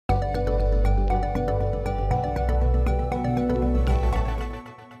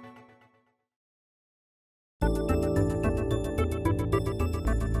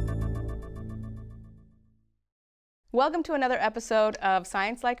Welcome to another episode of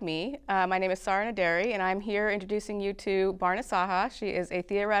Science Like Me. My name is Saura Naderi, and I'm here introducing you to Barna Saha. She is a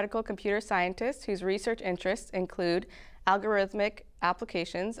theoretical computer scientist whose research interests include algorithmic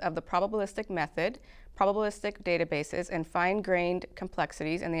applications of the probabilistic method, probabilistic databases, and fine-grained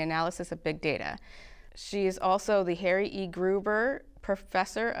complexities in the analysis of big data. She is also the Harry E. Gruber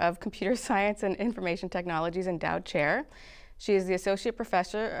Professor of Computer Science and Information Technologies Endowed Chair. She is the Associate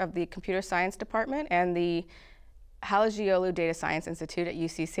Professor of the Computer Science Department and the Halıcıoğlu Data Science Institute at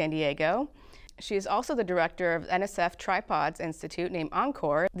UC San Diego. She is also the director of NSF Tripods Institute named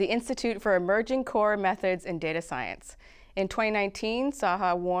EnCORE, the Institute for Emerging Core Methods in Data Science. In 2019,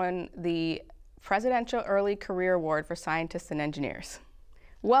 Saha won the Presidential Early Career Award for Scientists and Engineers.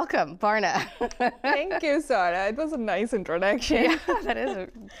 Welcome, Barna. Thank you, Saura. It was a nice introduction. Yeah, that is.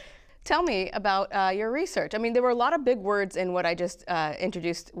 Tell me about your research. I mean, there were a lot of big words in what I just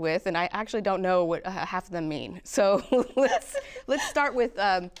introduced with, and I actually don't know what half of them mean. So let's start with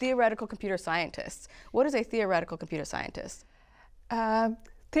theoretical computer scientists. What is a theoretical computer scientist?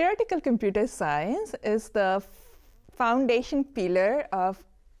 Theoretical computer science is the foundation pillar of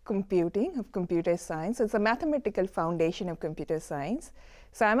computing, of computer science. It's a mathematical foundation of computer science.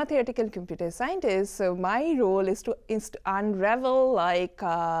 So I'm a theoretical computer scientist, so my role is to unravel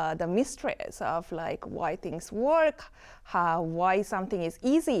the mysteries of why things work, why something is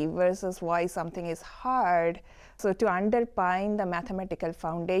easy versus why something is hard. So to underpin the mathematical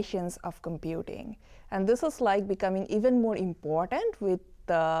foundations of computing. And this is becoming even more important with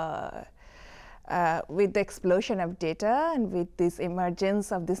the explosion of data and with this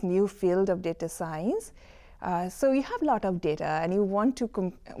emergence of this new field of data science. So you have a lot of data, and you want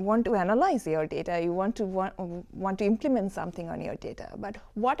to analyze your data. You want to implement something on your data. But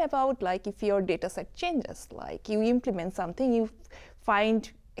what about if your data set changes? You implement something, you find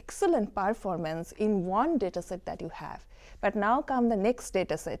excellent performance in one data set that you have. But now come the next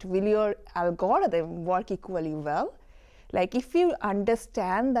data set. Will your algorithm work equally well? If you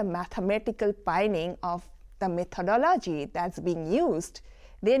understand the mathematical pining of the methodology that's being used,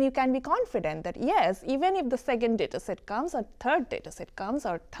 then you can be confident that yes, even if the second data set comes, or third data set comes,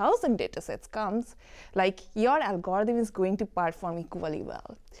 or 1,000 data sets comes, your algorithm is going to perform equally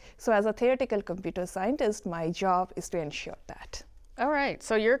well. So as a theoretical computer scientist, my job is to ensure that. All right,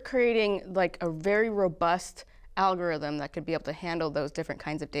 so you're creating a very robust algorithm that could be able to handle those different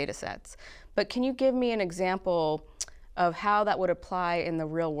kinds of data sets. But can you give me an example of how that would apply in the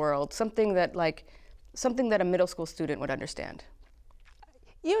real world, something that a middle school student would understand?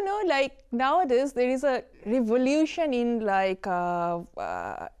 You know, nowadays there is a revolution in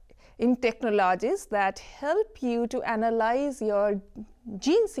in technologies that help you to analyze your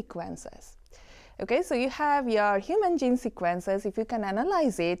gene sequences. Okay, so you have your human gene sequences. If you can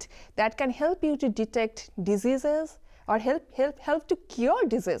analyze it, that can help you to detect diseases or help to cure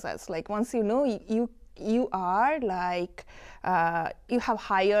diseases. Once you know you are you have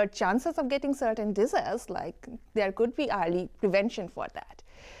higher chances of getting certain diseases, there could be early prevention for that.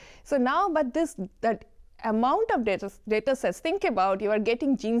 So now, but that amount of data sets, think about you are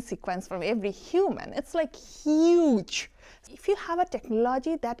getting gene sequence from every human. It's huge. If you have a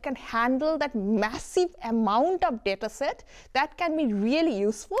technology that can handle that massive amount of data set, that can be really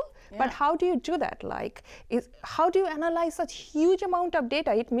useful. Yeah. But how do you do that? How do you analyze such huge amount of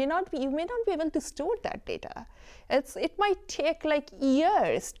data? You may not be able to store that data. It might take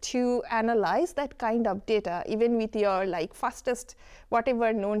years to analyze that kind of data, even with your fastest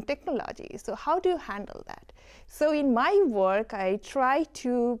whatever known technology. So how do you handle that? So in my work, I try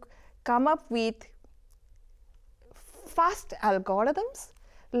to come up with fast algorithms,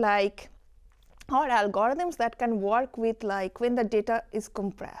 or algorithms that can work with when the data is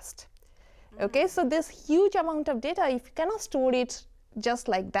compressed. Okay, so this huge amount of data, if you cannot store it just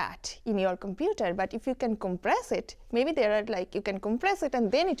like that in your computer, but if you can compress it, maybe there are you can compress it and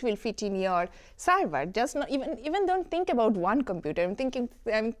then it will fit in your server. Just not even don't think about one computer. Think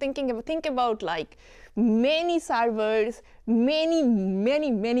about many servers,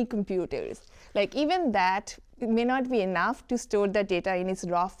 many computers. Even that, it may not be enough to store the data in its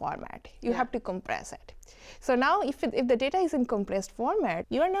raw format. You have to compress it. So now if the data is in compressed format,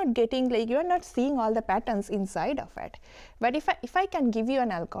 you are not getting you are not seeing all the patterns inside of it. But if I can give you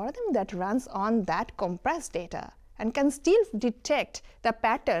an algorithm that runs on that compressed data and can still detect the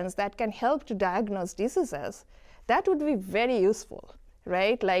patterns that can help to diagnose diseases, that would be very useful,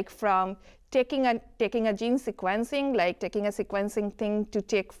 right? From taking a gene sequencing, taking a sequencing thing to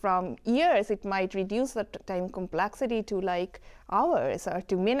take from years, it might reduce the time complexity to hours or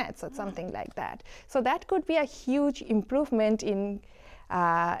to minutes or something like that. So that could be a huge improvement in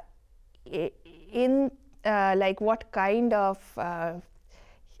like what kind of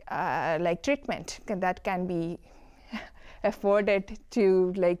like treatment that can be afforded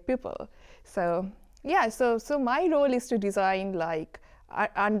to like people. So yeah, so my role is to design, like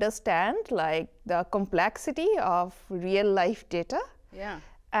understand like the complexity of real life data. Yeah.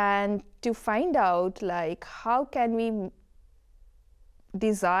 And to find out like how can we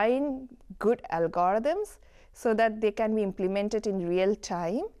design good algorithms so that they can be implemented in real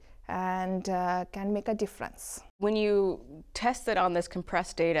time and can make a difference. When you test it on this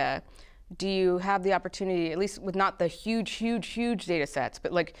compressed data, do you have the opportunity, at least with not the huge data sets,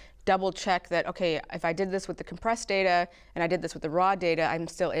 but like double check that, okay, if I did this with the compressed data and I did this with the raw data, I'm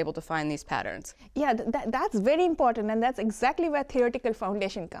still able to find these patterns? Yeah, that's very important, and that's exactly where theoretical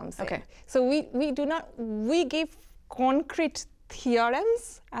foundation comes in. So we give concrete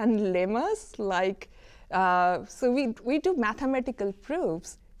theorems and lemmas, like, so we do mathematical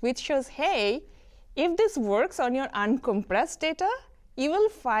proofs, which shows, hey, if this works on your uncompressed data, you will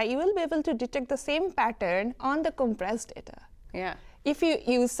be able to detect the same pattern on the compressed data. Yeah. If you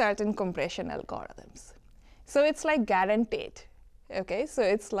use certain compression algorithms. So it's like guaranteed. Okay, so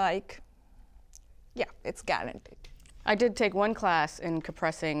it's like, yeah, it's guaranteed. I did take one class in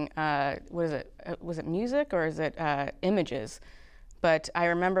compressing, what is it? Was it music or is it images? But I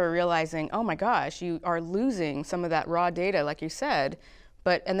remember realizing, oh my gosh, you are losing some of that raw data, like you said.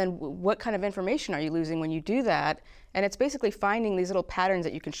 And then what kind of information are you losing when you do that? And it's basically finding these little patterns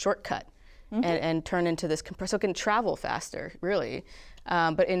that you can shortcut and turn into this so it can travel faster, really.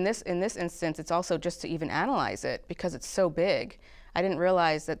 But in this instance, it's also just to even analyze it because it's so big. I didn't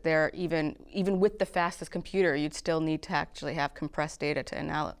realize that even with the fastest computer, you'd still need to actually have compressed data to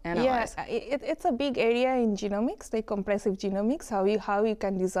analyze. Yeah, it's a big area in genomics, like compressive genomics, how you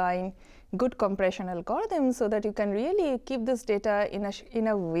can design good compression algorithms so that you can really keep this data in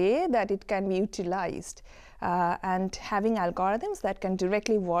a way that it can be utilized. And having algorithms that can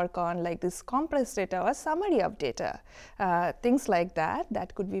directly work on like this compressed data or summary of data, things like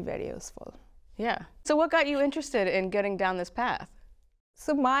that could be very useful. Yeah. So what got you interested in getting down this path?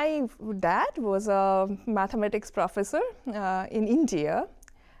 So my dad was a mathematics professor in India,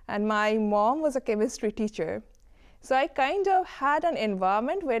 and my mom was a chemistry teacher. So I kind of had an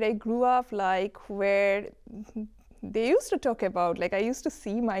environment where I grew up, like where they used to talk about, like I used to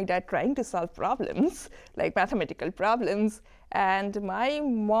see my dad trying to solve problems, like mathematical problems. And my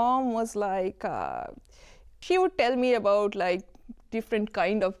mom was like, she would tell me about like different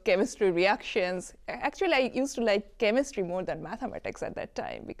kind of chemistry reactions. Actually, I used to like chemistry more than mathematics at that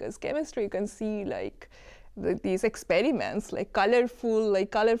time, because chemistry you can see like these experiments, like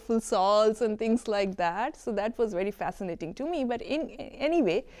colorful salts and things like that. So that was very fascinating to me. But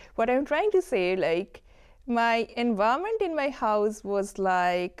anyway, what I'm trying to say, like my environment in my house was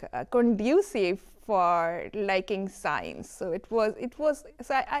like conducive for liking science. So it was.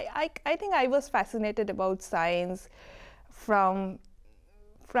 So I think I was fascinated about science from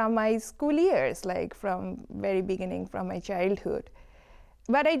my school years, like from very beginning, from my childhood.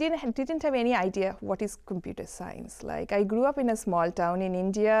 But I didn't have any idea what is computer science. Like I grew up in a small town in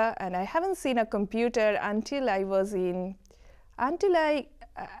India, and I haven't seen a computer until I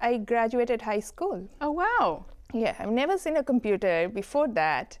graduated high school. Oh, wow. Yeah, I've never seen a computer before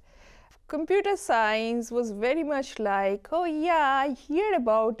that. Computer science was very much like, oh yeah, I hear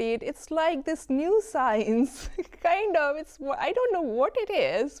about it. It's like this new science, kind of. I don't know what it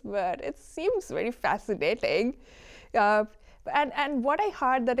is, but it seems very fascinating. And what I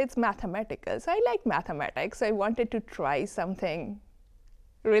heard that it's mathematical. So I like mathematics. I wanted to try something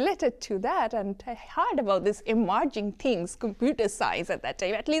related to that, and I heard about this emerging things, computer science at that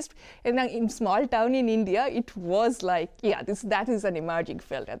time. At least in a small town in India, it was like, yeah, that is an emerging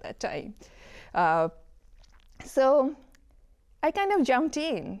field at that time. So I kind of jumped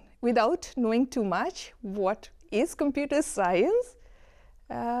in without knowing too much what is computer science,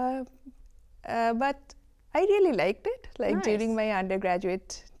 but I really liked it, like Nice. during my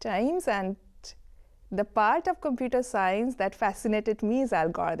undergraduate times. And the part of computer science that fascinated me is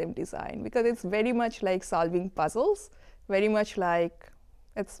algorithm design, because it's very much like solving puzzles, very much like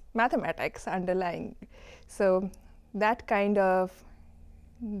it's mathematics underlying. So that kind of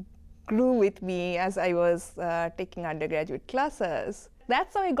grew with me as I was taking undergraduate classes.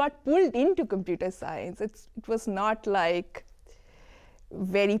 That's how I got pulled into computer science. It was not like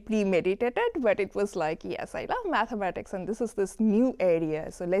very premeditated, but it was like, yes, I love mathematics, and this is this new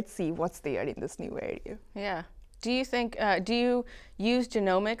area, so let's see what's there in this new area. Yeah. Do you think, do you use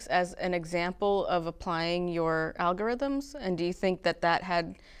genomics as an example of applying your algorithms? And do you think that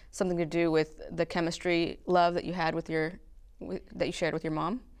had something to do with the chemistry love that you had that you shared with your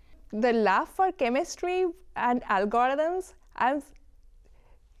mom? the lab for chemistry and algorithms, I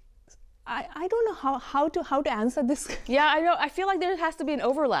don't know how to answer this. Yeah, I know. I feel like there has to be an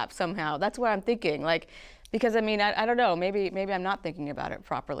overlap somehow. That's what I'm thinking. Like, because I mean, I don't know. Maybe I'm not thinking about it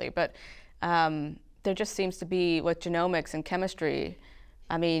properly. But there just seems to be with genomics and chemistry.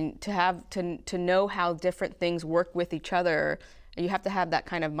 I mean, to know how different things work with each other, you have to have that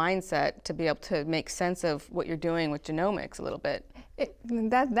kind of mindset to be able to make sense of what you're doing with genomics a little bit.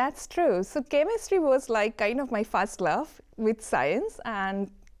 That's true. So chemistry was like kind of my first love with science and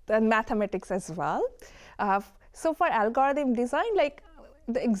mathematics as well. So for algorithm design, like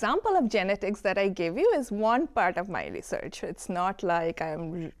the example of genetics that I gave you is one part of my research. It's not like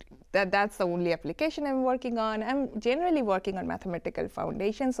that's the only application I'm working on. I'm generally working on mathematical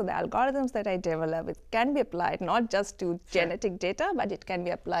foundations. So the algorithms that I develop, it can be applied not just to genetic data, but it can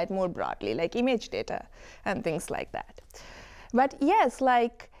be applied more broadly, like image data and things like that. But yes,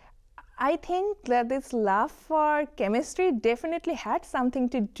 like I think that this love for chemistry definitely had something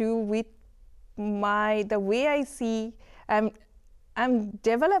to do with the way I see. I'm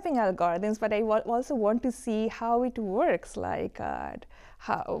developing algorithms, but I also want to see how it works, like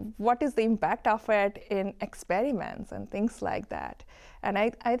what is the impact of it in experiments and things like that. And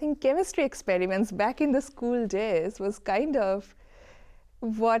I think chemistry experiments back in the school days was kind of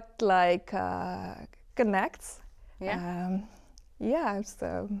what like connects. Yeah. Yeah,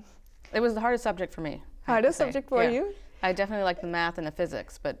 so. It was the hardest subject for me. Hardest subject for you? I definitely like the math and the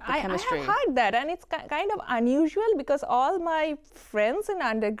physics, but the chemistry. I have heard that, and it's kind of unusual because all my friends in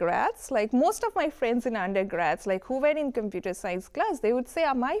undergrads, like most of my friends in undergrads, like who were in computer science class, they would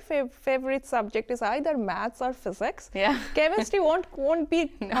say, my favorite subject is either maths or physics. Yeah. Chemistry won't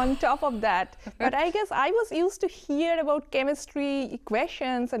be on top of that. But I guess I was used to hear about chemistry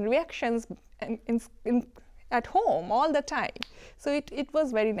equations and reactions at home all the time. So it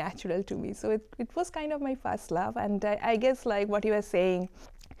was very natural to me. So it was kind of my first love. And I guess like what you were saying,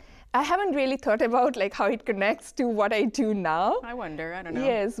 I haven't really thought about like how it connects to what I do now. I wonder, I don't know.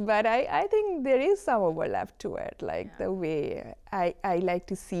 Yes, but I think there is some overlap to it, like the way I like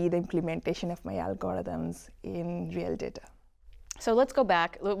to see the implementation of my algorithms in real data. So let's go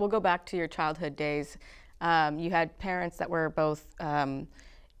back. We'll go back to your childhood days. You had parents that were both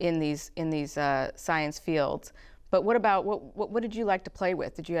in these science fields. But what about what did you like to play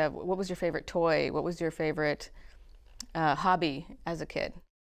with? What was your favorite toy? What was your favorite hobby as a kid?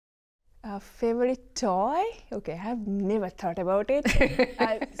 Favorite toy? Okay, I have never thought about it.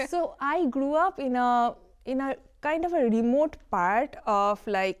 So I grew up in a kind of a remote part of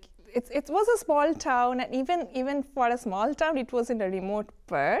like it was a small town, and even for a small town, it was in a remote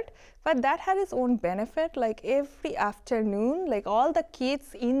part. But that had its own benefit. Like every afternoon, like all the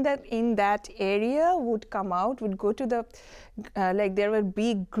kids in that area would come out, would go to the like there were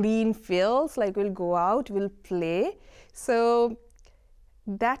big green fields. Like we'll go out, we'll play. So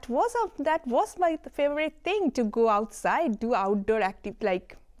that was my favorite thing, to go outside, do outdoor activity,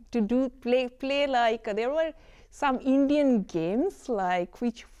 like to play like there were some Indian games like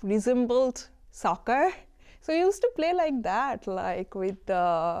which resembled soccer. So we used to play like that, like with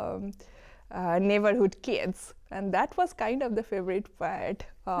the neighborhood kids, and that was kind of the favorite part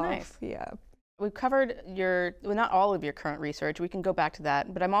of. Nice. Yeah. We've covered not all of your current research. We can go back to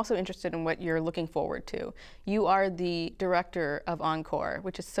that, but I'm also interested in what you're looking forward to. You are the director of EnCORE,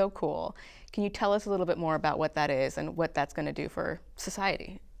 which is so cool. Can you tell us a little bit more about what that is and what that's going to do for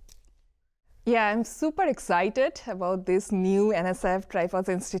society? Yeah, I'm super excited about this new NSF Tripos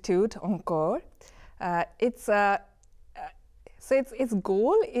Institute, EnCORE. Its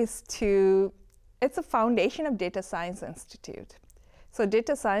goal is it's a foundation of data science institute. So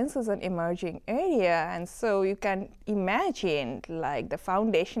data science is an emerging area, and so you can imagine like the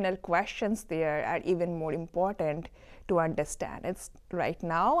foundational questions there are even more important to understand. Right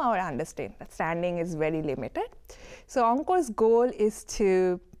now our understanding is very limited. So EnCORE's goal is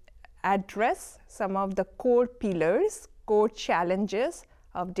to address some of the core pillars, core challenges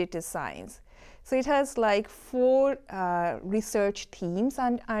of data science. So it has like 4 research themes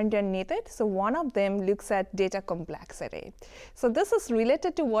underneath it. So one of them looks at data complexity. So this is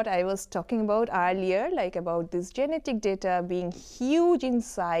related to what I was talking about earlier, like about this genetic data being huge in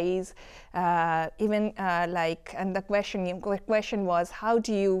size, and the question was, how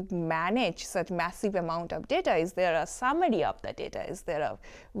do you manage such massive amount of data? Is there a summary of the data? Is there a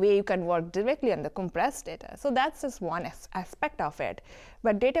way you can work directly on the compressed data? So that's just one aspect of it.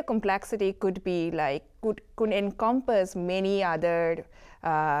 But data complexity could be like could encompass many other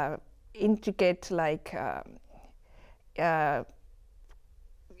intricate the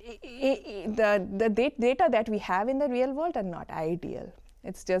data that we have in the real world are not ideal.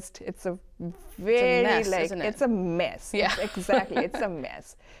 It's a very mess, isn't it? It's a mess. Yeah. Exactly, it's a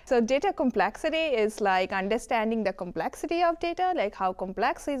mess. So data complexity is like understanding the complexity of data, like how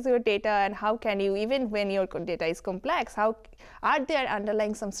complex is your data, and how can you, even when your data is complex, how are there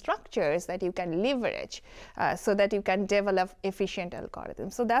underlying some structures that you can leverage so that you can develop efficient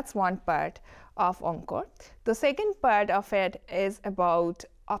algorithms. So that's one part of EnCORE. The second part of it is about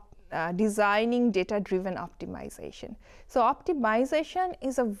designing data-driven optimization. So optimization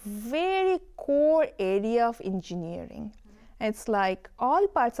is a very core area of engineering. It's like all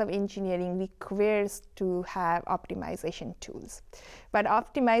parts of engineering requires to have optimization tools. But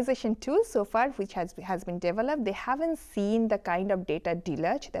optimization tools so far, which has been developed, they haven't seen the kind of data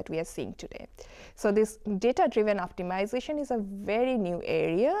deluge that we are seeing today. So this data-driven optimization is a very new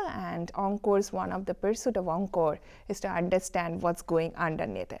area, and EnCORE's one of the pursuit of EnCORE is to understand what's going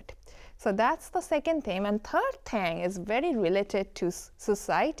underneath it. So that's the second theme. And third thing is very related to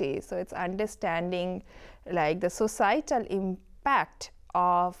society. So it's understanding like the societal impact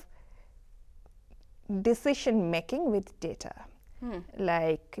of decision making with data.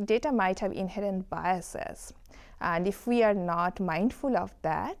 Like data might have inherent biases. And if we are not mindful of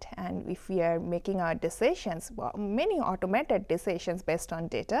that, and if we are making our decisions, well, many automated decisions based on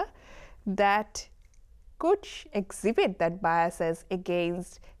data, that could exhibit that biases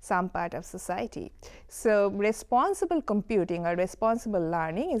against some part of society. So responsible computing or responsible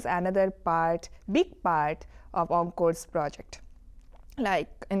learning is another part, big part of EnCORE's project.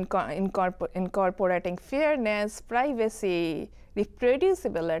 Like incorporating fairness, privacy,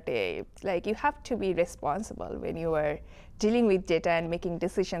 reproducibility. Like you have to be responsible when you are dealing with data and making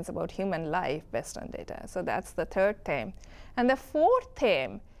decisions about human life based on data. So that's the third theme. And the fourth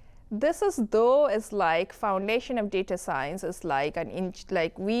theme, this is like foundation of data science is like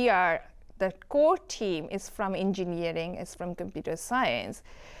the core team is from engineering, is from computer science,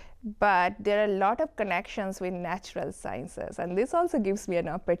 but there are a lot of connections with natural sciences, and this also gives me an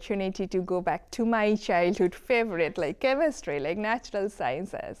opportunity to go back to my childhood favorite, like chemistry, like natural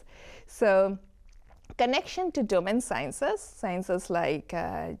sciences. So connection to domain sciences like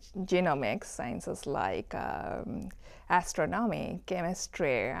genomics, sciences like astronomy,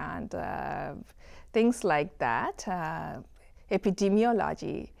 chemistry, and things like that,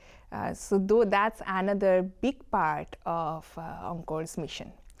 epidemiology. So that's another big part of EnCORE's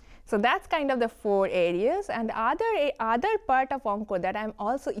mission. So that's kind of the four areas. And other part of EnCORE that I'm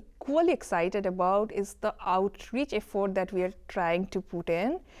also equally excited about is the outreach effort that we are trying to put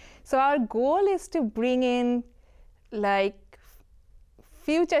in. So our goal is to bring in like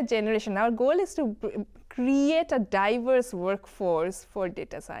future generation. Our goal is to create a diverse workforce for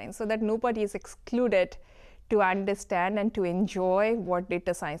data science so that nobody is excluded to understand and to enjoy what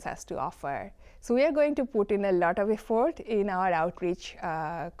data science has to offer. So we are going to put in a lot of effort in our outreach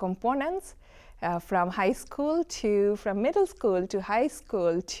components from middle school to high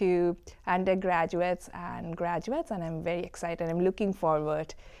school to undergraduates and graduates, and I'm very excited. I'm looking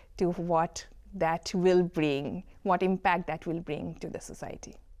forward to what that will bring, what impact that will bring to the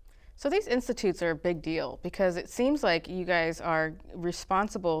society. So these institutes are a big deal because it seems like you guys are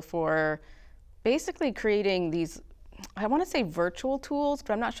responsible for basically creating these, I want to say virtual tools,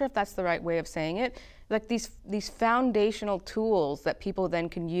 but I'm not sure if that's the right way of saying it, like these foundational tools that people then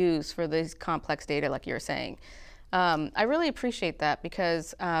can use for this complex data like you're saying. I really appreciate that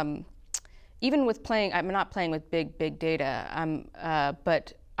because even with playing, I'm not playing with big data,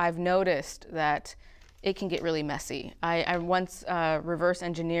 but I've noticed that it can get really messy. I once reverse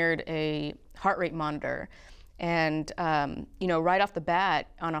engineered a heart rate monitor, and you know, right off the bat,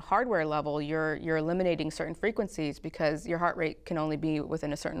 on a hardware level, you're eliminating certain frequencies because your heart rate can only be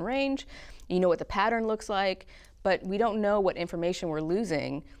within a certain range. You know what the pattern looks like, but we don't know what information we're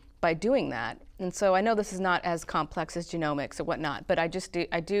losing by doing that. And so I know this is not as complex as genomics or whatnot, but I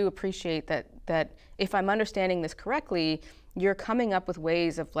do appreciate that if I'm understanding this correctly, you're coming up with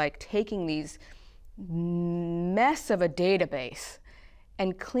ways of like taking these mess of a database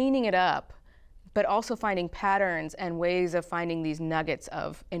and cleaning it up, but also finding patterns and ways of finding these nuggets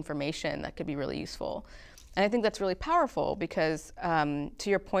of information that could be really useful. And I think that's really powerful because to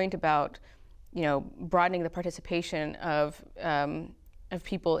your point about, you know, broadening the participation of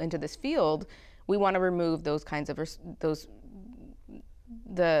people into this field, we want to remove those kinds of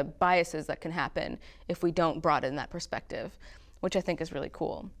the biases that can happen if we don't broaden that perspective, which I think is really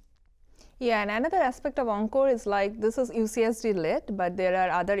cool. Yeah, and another aspect of EnCORE is like, this is UCSD led, but there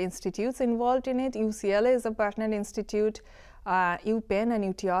are other institutes involved in it. UCLA is a partner institute. UPenn and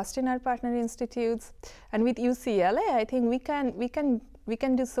UT Austin are partner institutes. And with UCLA, I think we we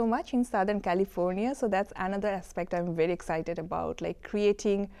can do so much in Southern California. So that's another aspect I'm very excited about, like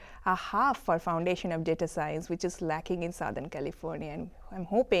creating a hub for foundation of data science, which is lacking in Southern California. And I'm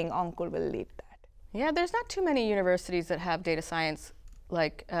hoping EnCORE will lead that. Yeah, there's not too many universities that have data science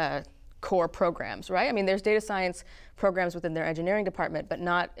like core programs, right? I mean, there's data science programs within their engineering department, but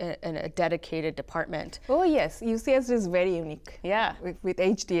not in a dedicated department. Oh yes, UCS is very unique. Yeah. With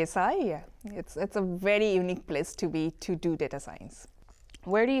HDSI, yeah. It's a very unique place to do data science.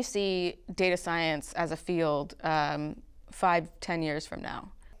 Where do you see data science as a field 5-10 years from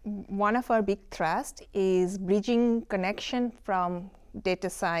now? One of our big thrusts is bridging connection from data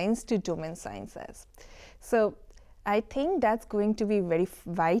science to domain sciences. So I think that's going to be very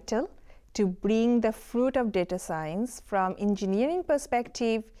vital to bring the fruit of data science from engineering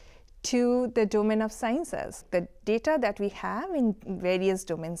perspective to the domain of sciences. The data that we have in various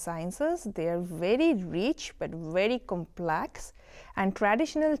domain sciences, they are very rich but very complex, and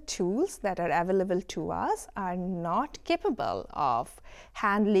traditional tools that are available to us are not capable of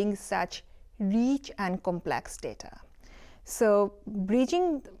handling such rich and complex data. So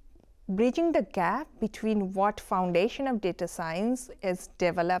bridging the gap between what foundation of data science is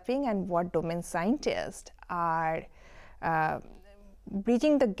developing and what domain scientists are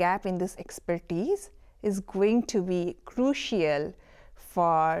bridging the gap in this expertise is going to be crucial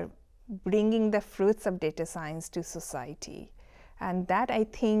for bringing the fruits of data science to society. And that, I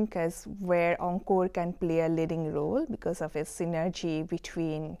think, is where EnCORE can play a leading role because of its synergy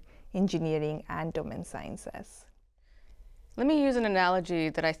between engineering and domain sciences. Let me use an analogy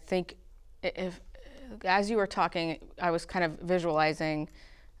that I think, as you were talking, I was kind of visualizing.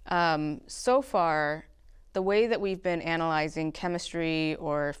 So far, the way that we've been analyzing chemistry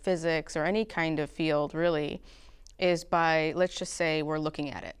or physics or any kind of field really is by, let's just say, we're looking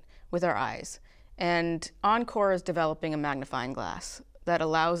at it with our eyes. And EnCORE is developing a magnifying glass that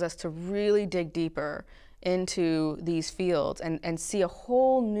allows us to really dig deeper into these fields and see a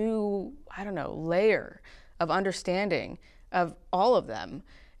whole new, I don't know, layer of understanding of all of them.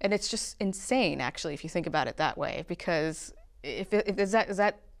 And it's just insane, actually, if you think about it that way, because is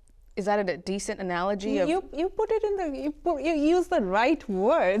that a decent analogy? You put it in you use the right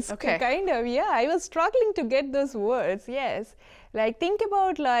words. Okay. Kind of, yeah. I was struggling to get those words. Yes, like think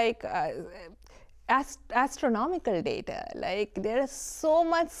about like astronomical data. Like there is so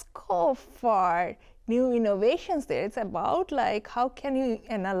much scope for new innovations there. It's about like how can you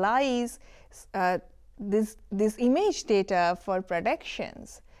analyze this image data for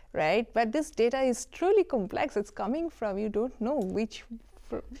predictions, right? But this data is truly complex. It's coming from you don't know which.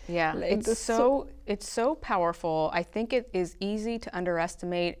 Yeah, like it's so powerful. I think it is easy to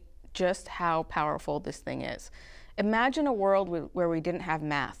underestimate just how powerful this thing is. Imagine a world where we didn't have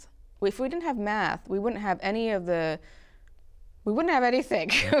math. If we didn't have math, we wouldn't have anything,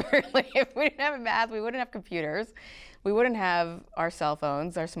 really. If we didn't have math, we wouldn't have computers. We wouldn't have our cell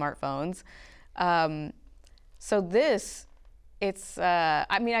phones, our smartphones. So this, it's,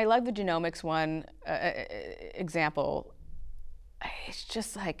 I mean, I love the genomics one example. It's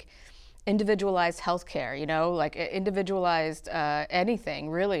just like individualized healthcare, you know, like individualized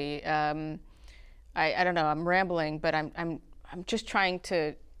anything, really. I don't know, I'm rambling, but I'm just trying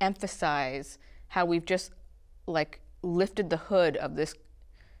to emphasize how we've just like lifted the hood of this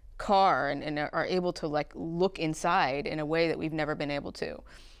car and are able to like look inside in a way that we've never been able to.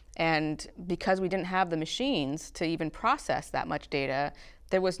 And because we didn't have the machines to even process that much data,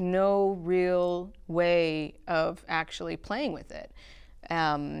 there was no real way of actually playing with it.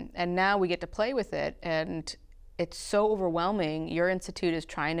 And now we get to play with it, and it's so overwhelming. Your institute is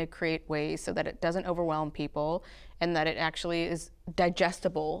trying to create ways so that it doesn't overwhelm people and that it actually is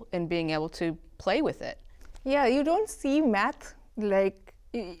digestible in being able to play with it. Yeah, you don't see math like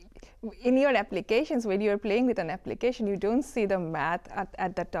in your applications. When you're playing with an application, you don't see the math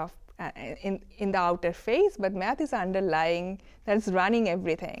at the top in the outer face, but math is underlying, that's running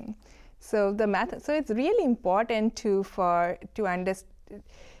everything. So the math, so it's really important to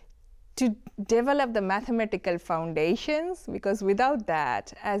develop the mathematical foundations, because without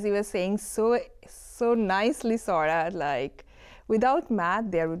that, as you were saying so nicely, Saura, like without math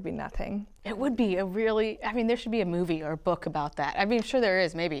there would be nothing. It would be a really, I mean, there should be a movie or a book about that. I mean, I'm sure there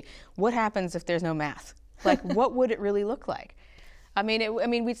is, maybe. What happens if there's no math? Like, what would it really look like? I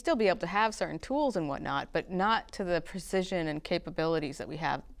mean, we'd still be able to have certain tools and whatnot, but not to the precision and capabilities that we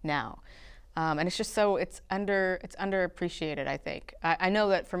have now. And it's just so, it's underappreciated, I think. I know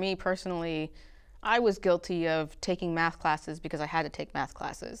that for me personally, I was guilty of taking math classes because I had to take math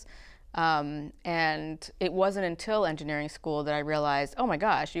classes. And it wasn't until engineering school that I realized, oh my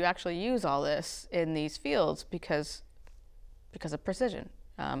gosh, you actually use all this in these fields because because of precision.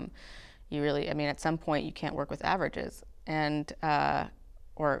 You really, I mean, at some point you can't work with averages and,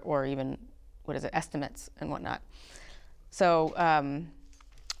 or even, what is it, estimates and whatnot. So,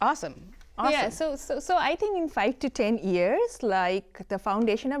 awesome. Yeah, so I think in 5 to 10 years, like the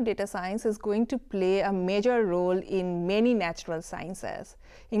foundation of data science is going to play a major role in many natural sciences,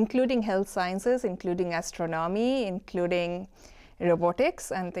 including health sciences, including astronomy, including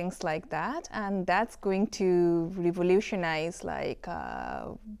robotics and things like that. And that's going to revolutionize like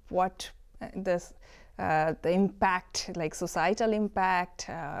the impact, like societal impact,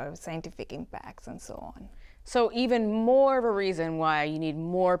 scientific impacts, and so on. So even more of a reason why you need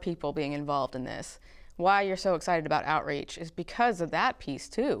more people being involved in this, why you're so excited about outreach, is because of that piece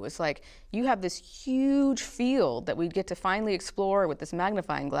too. It's like you have this huge field that we get to finally explore with this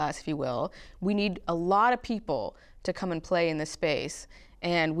magnifying glass, if you will. We need a lot of people to come and play in this space,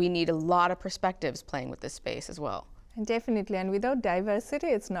 and we need a lot of perspectives playing with this space as well. Definitely, and without diversity,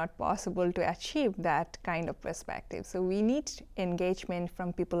 it's not possible to achieve that kind of perspective. So we need engagement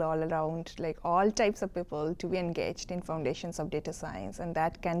from people all around, like all types of people, to be engaged in foundations of data science, and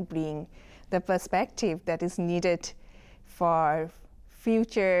that can bring the perspective that is needed for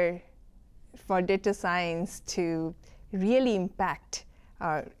future, for data science to really impact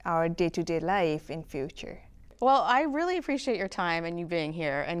our day-to-day life in future. Well, I really appreciate your time and you being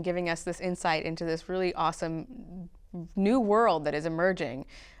here and giving us this insight into this really awesome new world that is emerging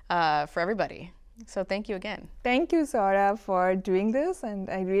for everybody. So thank you again. Thank you, Saura, for doing this, and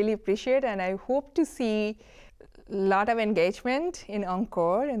I really appreciate it, and I hope to see a lot of engagement in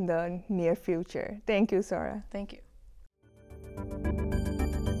EnCORE in the near future. Thank you, Saura. Thank you.